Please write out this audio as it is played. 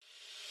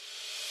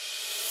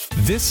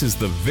This is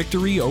the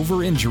Victory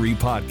Over Injury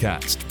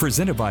podcast,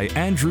 presented by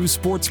Andrews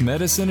Sports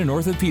Medicine and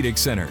Orthopedic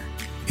Center.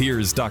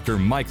 Here's Dr.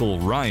 Michael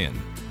Ryan.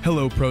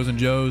 Hello, pros and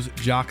joes,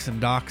 jocks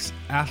and docs,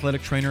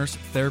 athletic trainers,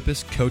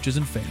 therapists, coaches,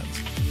 and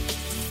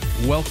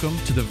fans. Welcome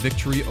to the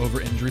Victory Over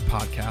Injury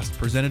podcast,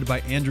 presented by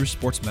Andrews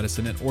Sports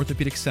Medicine and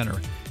Orthopedic Center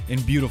in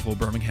beautiful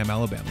Birmingham,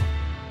 Alabama.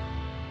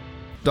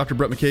 Dr.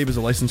 Brett McCabe is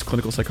a licensed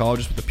clinical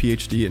psychologist with a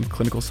PhD in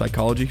clinical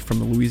psychology from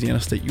the Louisiana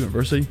State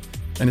University,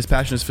 and his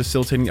passion is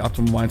facilitating the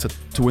optimal mindset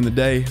to win the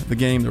day, the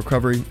game, the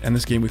recovery, and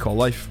this game we call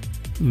life.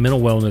 Mental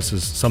wellness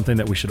is something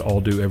that we should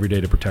all do every day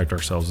to protect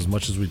ourselves as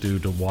much as we do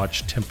to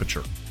watch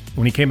temperature.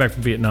 When he came back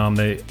from Vietnam,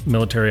 the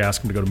military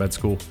asked him to go to med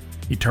school.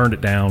 He turned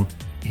it down.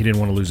 He didn't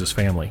want to lose his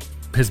family.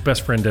 His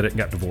best friend did it and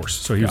got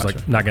divorced, so he was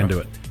like, not going to do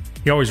it.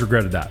 He always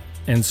regretted that.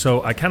 And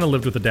so I kind of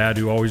lived with a dad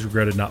who always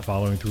regretted not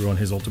following through on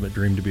his ultimate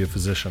dream to be a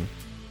physician.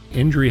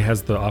 Injury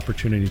has the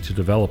opportunity to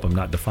develop him,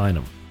 not define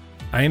him.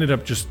 I ended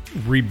up just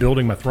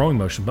rebuilding my throwing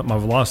motion, but my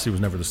velocity was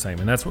never the same,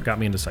 and that's what got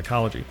me into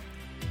psychology.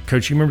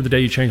 Coach, you remember the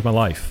day you changed my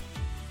life?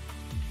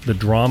 The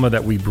drama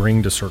that we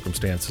bring to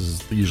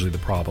circumstances is usually the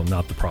problem,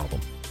 not the problem.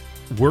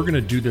 We're going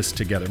to do this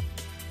together.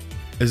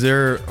 Is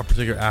there a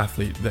particular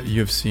athlete that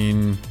you have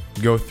seen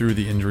go through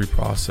the injury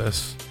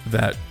process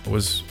that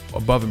was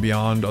above and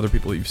beyond other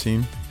people that you've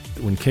seen?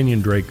 When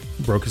Kenyon Drake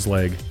broke his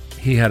leg,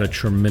 he had a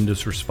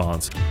tremendous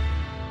response.